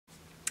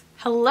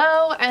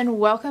Hello and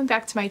welcome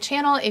back to my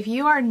channel. If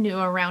you are new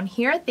around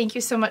here, thank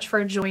you so much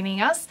for joining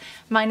us.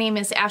 My name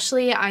is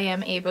Ashley. I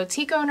am a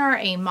boutique owner,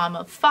 a mom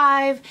of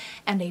 5,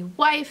 and a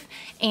wife.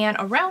 And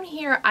around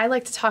here, I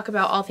like to talk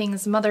about all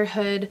things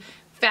motherhood,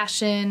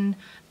 fashion,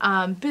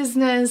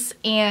 business,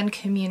 and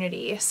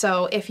community.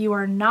 So if you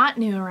are not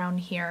new around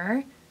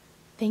here,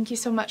 thank you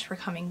so much for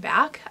coming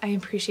back. I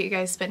appreciate you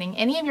guys spending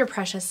any of your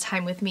precious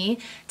time with me.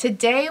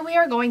 Today we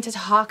are going to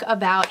talk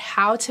about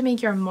how to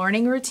make your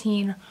morning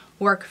routine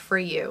work for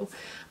you.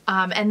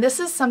 And this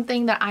is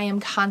something that I am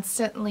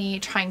constantly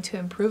trying to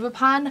improve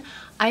upon.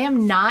 I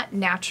am not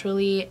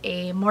naturally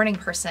a morning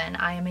person.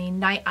 I am a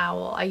night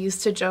owl. I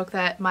used to joke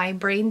that my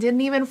brain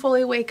didn't even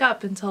fully wake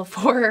up until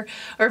 4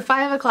 or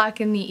 5 o'clock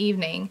in the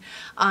evening.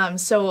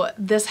 So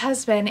this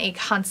has been a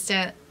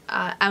constant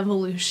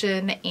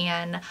evolution,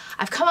 and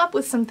I've come up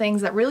with some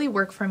things that really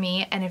work for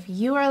me. And if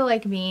you are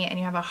like me and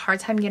you have a hard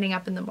time getting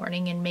up in the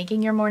morning and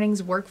making your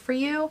mornings work for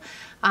you,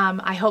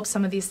 I hope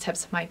some of these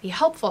tips might be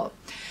helpful.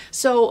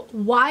 So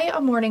why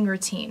a morning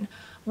routine?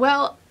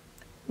 Well,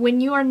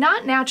 when you are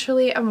not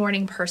naturally a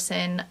morning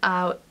person,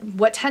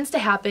 what tends to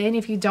happen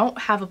if you don't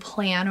have a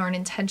plan or an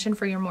intention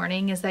for your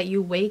morning is that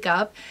you wake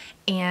up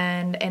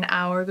and an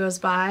hour goes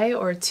by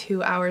or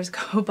 2 hours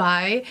go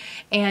by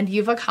and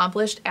you've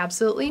accomplished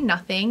absolutely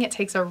nothing. It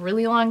takes a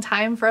really long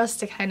time for us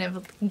to kind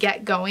of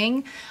get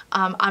going.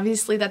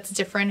 Obviously that's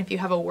different if you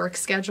have a work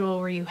schedule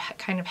where you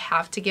kind of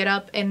have to get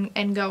up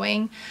and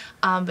going.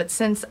 But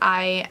since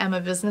I am a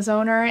business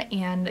owner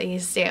and a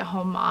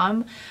stay-at-home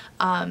mom,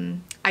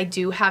 I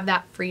do have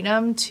that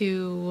freedom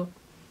to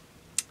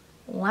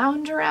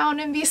lounge around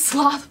and be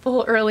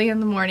slothful early in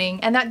the morning,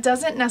 and that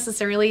doesn't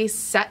necessarily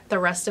set the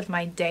rest of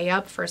my day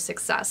up for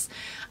success.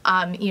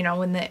 You know,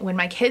 when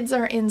my kids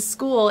are in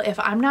school, if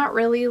I'm not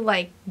really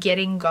like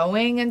getting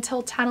going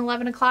until 10,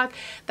 11 o'clock,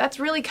 that's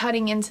really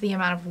cutting into the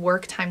amount of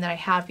work time that I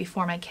have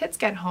before my kids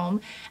get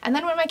home. And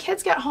then when my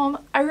kids get home,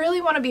 I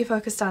really want to be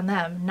focused on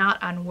them,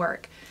 not on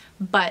work.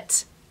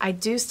 But I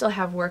do still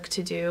have work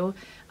to do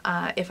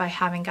if I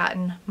haven't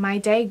gotten my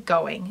day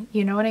going.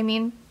 You know what I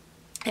mean?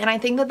 And I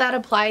think that that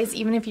applies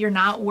even if you're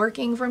not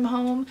working from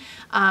home.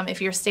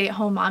 If you're a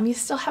stay-at-home mom, you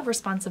still have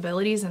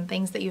responsibilities and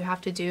things that you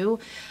have to do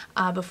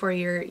before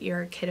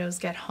your kiddos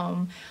get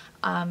home.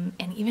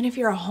 And even if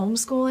you're a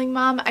homeschooling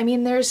mom, I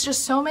mean, there's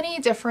just so many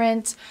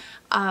different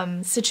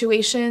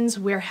situations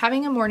where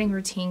having a morning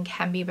routine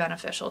can be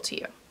beneficial to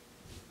you.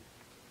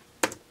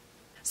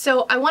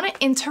 So I want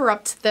to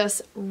interrupt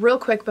this real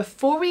quick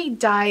before we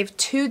dive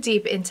too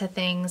deep into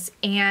things,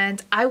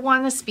 and I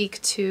want to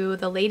speak to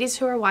the ladies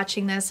who are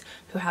watching this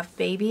who have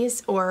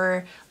babies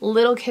or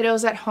little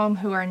kiddos at home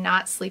who are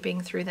not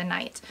sleeping through the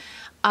night.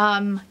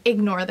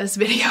 Ignore this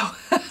video.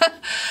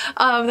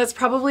 That's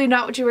probably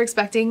not what you were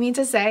expecting me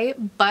to say,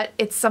 but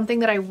it's something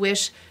that I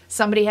wish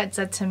somebody had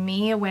said to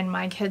me when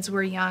my kids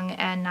were young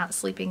and not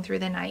sleeping through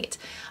the night.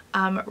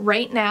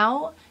 Right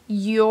now,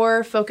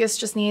 your focus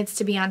just needs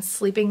to be on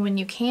sleeping when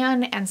you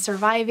can and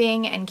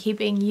surviving and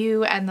keeping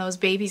you and those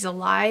babies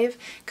alive.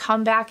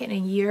 Come back in a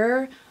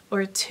year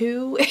or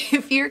 2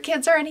 if your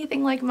kids are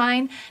anything like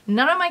mine.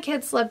 None of my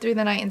kids slept through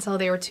the night until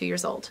they were 2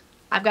 years old.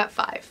 I've got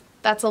 5.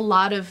 That's a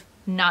lot of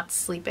not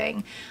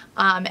sleeping.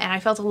 And I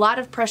felt a lot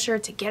of pressure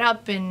to get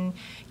up and,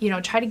 you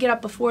know, try to get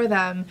up before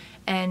them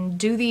and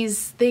do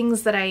these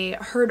things that I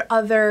heard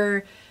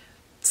other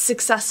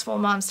successful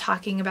moms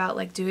talking about,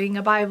 like doing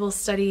a Bible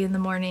study in the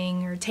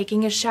morning or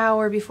taking a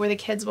shower before the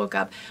kids woke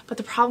up. But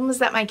the problem is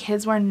that my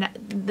kids were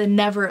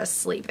never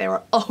asleep. They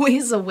were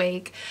always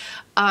awake.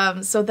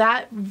 So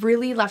that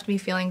really left me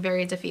feeling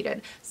very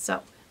defeated.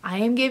 So I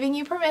am giving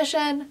you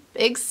permission,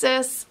 big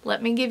sis,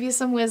 let me give you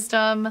some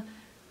wisdom.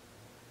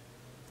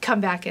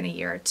 Come back in a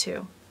year or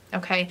 2.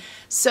 Okay,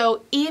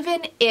 so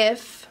even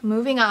if,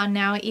 moving on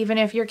now, even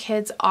if your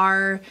kids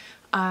are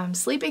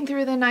sleeping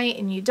through the night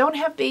and you don't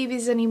have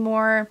babies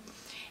anymore,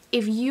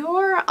 if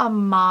you're a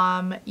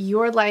mom,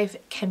 your life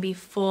can be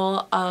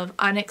full of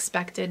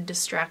unexpected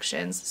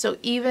distractions. So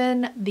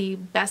even the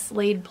best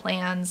laid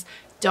plans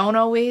don't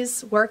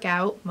always work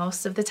out.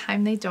 Most of the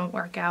time they don't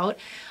work out.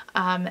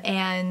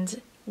 And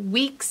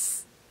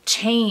weeks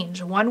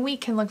change. One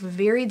week can look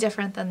very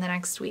different than the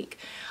next week.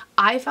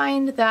 I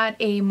find that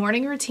a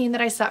morning routine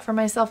that I set for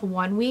myself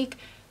one week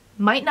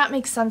might not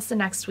make sense the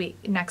next week.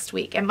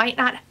 It might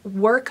not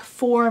work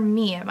for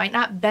me. It might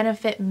not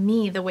benefit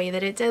me the way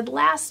that it did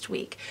last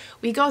week.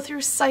 We go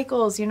through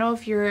cycles. You know,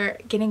 if you're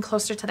getting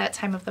closer to that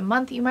time of the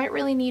month, you might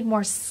really need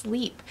more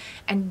sleep.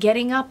 And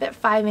getting up at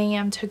 5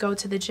 a.m. to go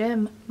to the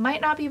gym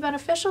might not be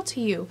beneficial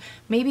to you.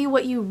 Maybe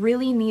what you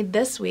really need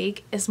this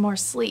week is more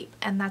sleep,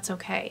 and that's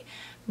okay.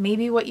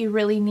 Maybe what you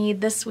really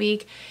need this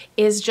week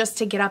is just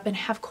to get up and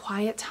have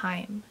quiet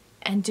time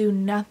and do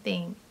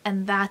nothing,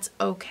 and that's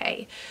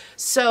okay.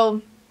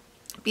 So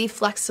be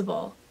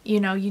flexible.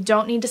 You know, you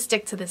don't need to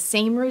stick to the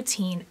same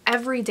routine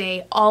every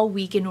day all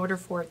week in order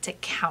for it to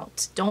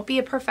count. Don't be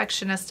a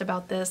perfectionist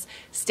about this.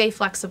 Stay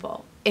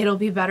flexible. It'll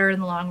be better in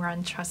the long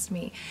run, trust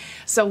me.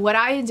 So what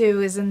I do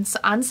is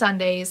on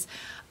Sundays,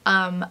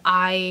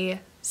 I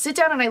sit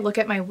down and I look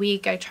at my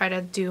week. I try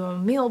to do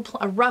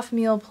a rough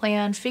meal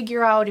plan,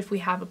 figure out if we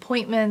have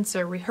appointments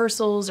or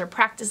rehearsals or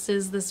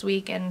practices this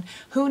week and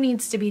who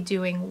needs to be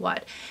doing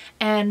what.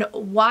 And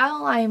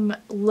while I'm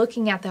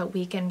looking at that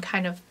week and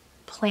kind of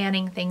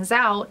planning things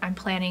out, I'm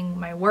planning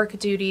my work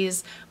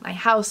duties, my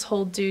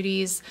household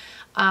duties.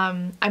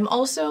 I'm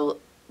also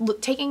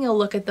taking a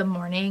look at the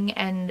morning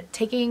and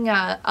taking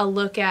a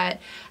look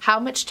at how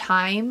much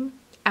time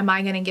am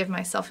I going to give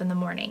myself in the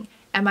morning.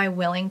 Am I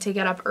willing to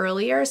get up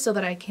earlier so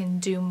that I can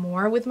do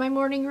more with my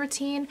morning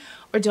routine,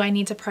 or do I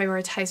need to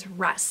prioritize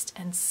rest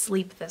and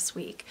sleep this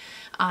week?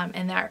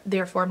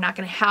 Therefore, I'm not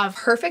going to have a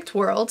perfect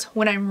world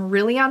when I'm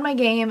really on my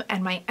game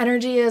and my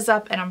energy is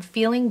up and I'm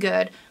feeling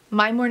good.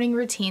 My morning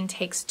routine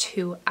takes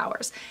 2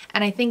 hours.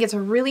 And I think it's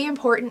really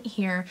important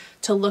here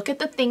to look at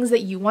the things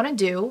that you want to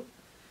do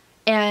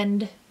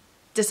and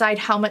decide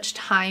how much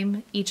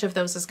time each of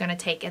those is going to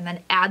take, and then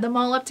add them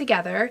all up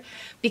together.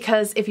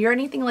 Because if you're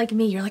anything like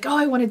me, you're like, oh,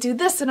 I want to do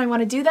this and I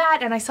want to do that,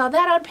 and I saw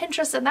that on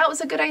Pinterest and that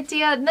was a good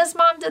idea, and this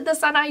mom did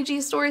this on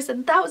IG stories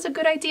and that was a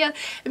good idea.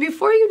 And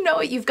before you know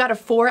it, you've got a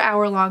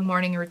 4-hour-long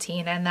morning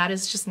routine, and that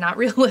is just not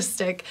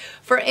realistic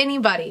for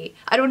anybody.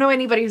 I don't know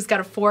anybody who's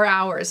got 4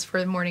 hours for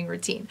a morning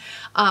routine.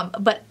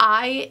 But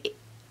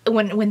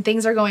when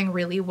things are going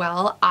really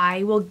well,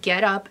 I will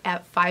get up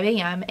at 5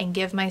 a.m. and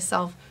give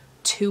myself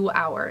 2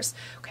 hours.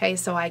 Okay,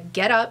 so I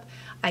get up,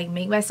 I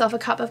make myself a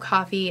cup of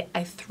coffee,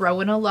 I throw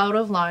in a load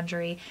of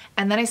laundry,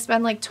 and then I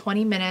spend like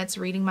 20 minutes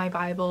reading my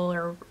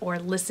Bible or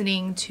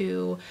listening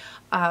to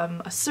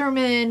a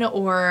sermon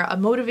or a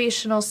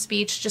motivational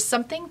speech, just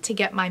something to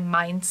get my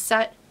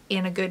mindset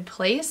in a good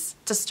place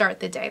to start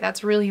the day.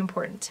 That's really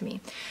important to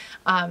me.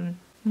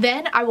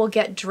 Then I will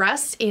get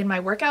dressed in my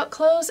workout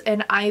clothes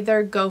and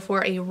either go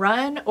for a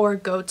run or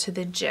go to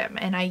the gym.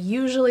 And I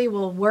usually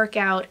will work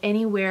out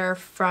anywhere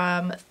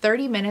from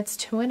 30 minutes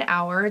to an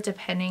hour,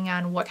 depending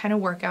on what kind of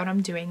workout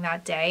I'm doing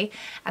that day.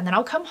 And then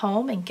I'll come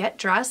home and get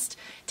dressed,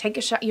 take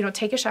a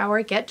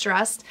shower, get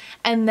dressed,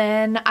 and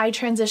then I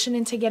transition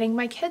into getting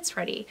my kids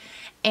ready.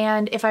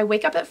 And if I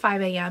wake up at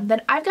 5 a.m.,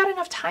 then I've got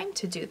enough time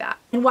to do that.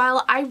 And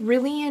while I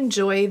really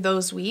enjoy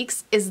those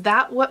weeks, is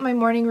that what my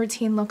morning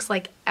routine looks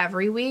like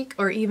every week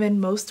or even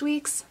most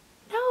weeks?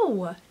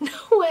 No, no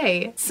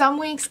way. Some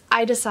weeks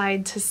I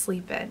decide to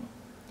sleep in.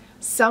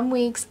 Some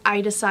weeks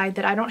I decide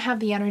that I don't have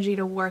the energy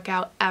to work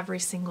out every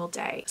single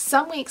day.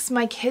 Some weeks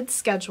my kids'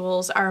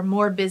 schedules are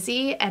more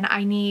busy and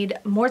I need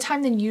more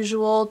time than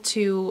usual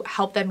to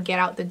help them get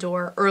out the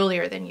door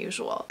earlier than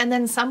usual. And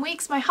then some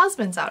weeks my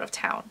husband's out of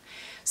town.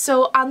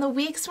 So on the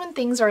weeks when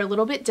things are a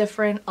little bit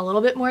different, a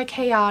little bit more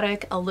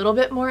chaotic, a little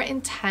bit more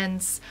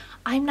intense,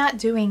 I'm not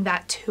doing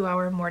that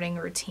 2-hour morning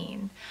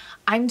routine.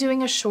 I'm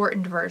doing a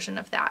shortened version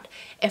of that.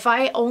 If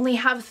I only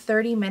have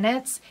 30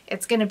 minutes,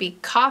 it's going to be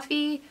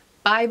coffee,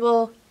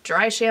 Bible,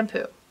 dry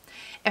shampoo.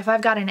 If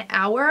I've got an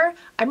hour,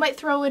 I might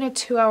throw in a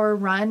 2-hour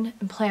run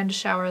and plan to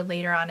shower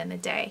later on in the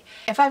day.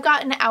 If I've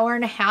got an hour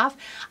and a half,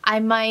 I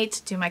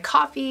might do my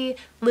coffee,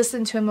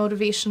 listen to a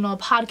motivational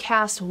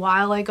podcast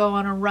while I go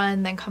on a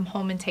run, then come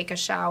home and take a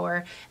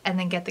shower, and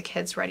then get the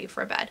kids ready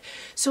for bed.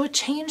 So it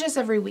changes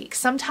every week.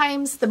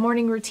 Sometimes the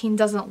morning routine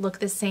doesn't look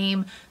the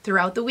same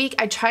throughout the week.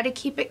 I try to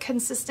keep it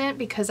consistent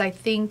because I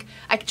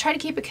try to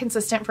keep it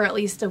consistent for at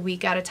least a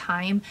week at a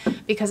time,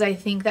 because I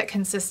think that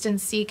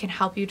consistency can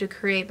help you to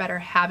create better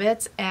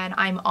habits, and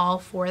I'm all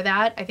for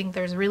that. I think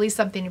there's really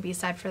something to be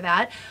said for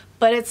that,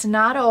 but it's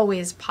not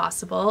always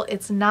possible.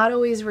 It's not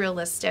always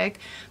realistic.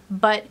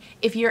 But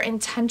if you're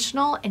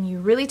intentional and you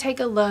really take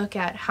a look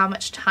at how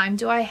much time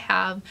do I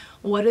have,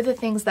 what are the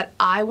things that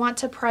I want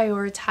to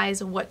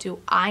prioritize, what do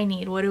I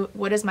need,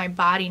 what does my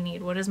body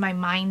need, what does my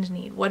mind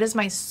need, what does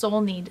my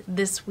soul need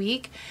this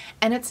week,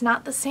 and it's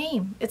not the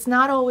same. It's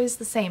not always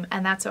the same,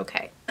 and that's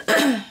okay.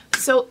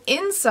 So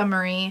in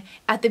summary,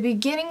 at the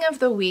beginning of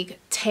the week,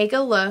 take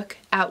a look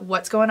at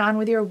what's going on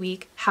with your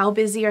week, how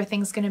busy are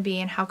things going to be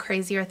and how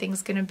crazy are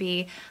things going to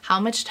be, how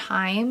much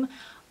time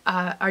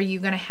are you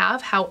going to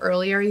have, how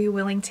early are you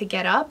willing to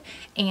get up,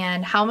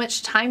 and how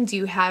much time do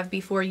you have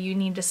before you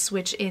need to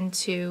switch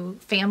into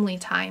family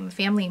time,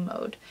 family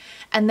mode.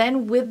 And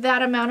then with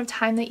that amount of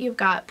time that you've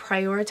got,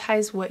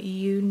 prioritize what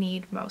you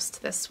need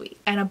most this week.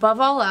 And above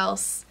all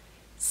else,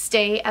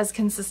 stay as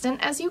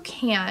consistent as you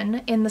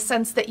can in the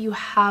sense that you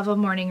have a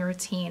morning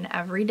routine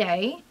every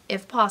day,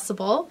 if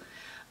possible.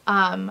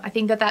 I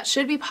think that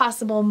should be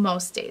possible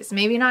most days.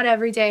 Maybe not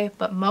every day,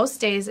 but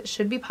most days it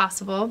should be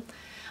possible.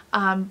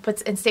 And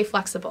stay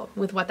flexible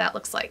with what that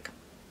looks like.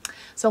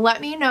 So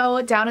let me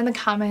know down in the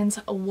comments,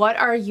 what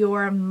are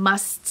your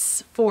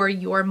musts for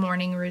your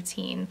morning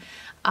routine?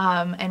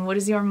 And what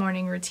does your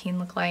morning routine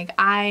look like?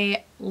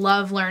 I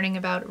love learning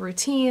about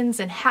routines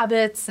and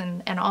habits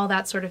and all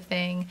that sort of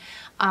thing.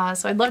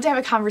 So I'd love to have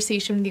a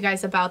conversation with you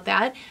guys about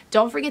that.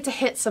 Don't forget to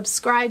hit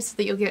subscribe so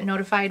that you'll get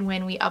notified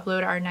when we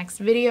upload our next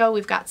video.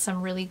 We've got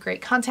some really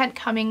great content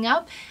coming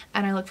up,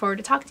 and I look forward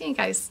to talking to you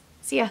guys.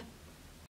 See ya.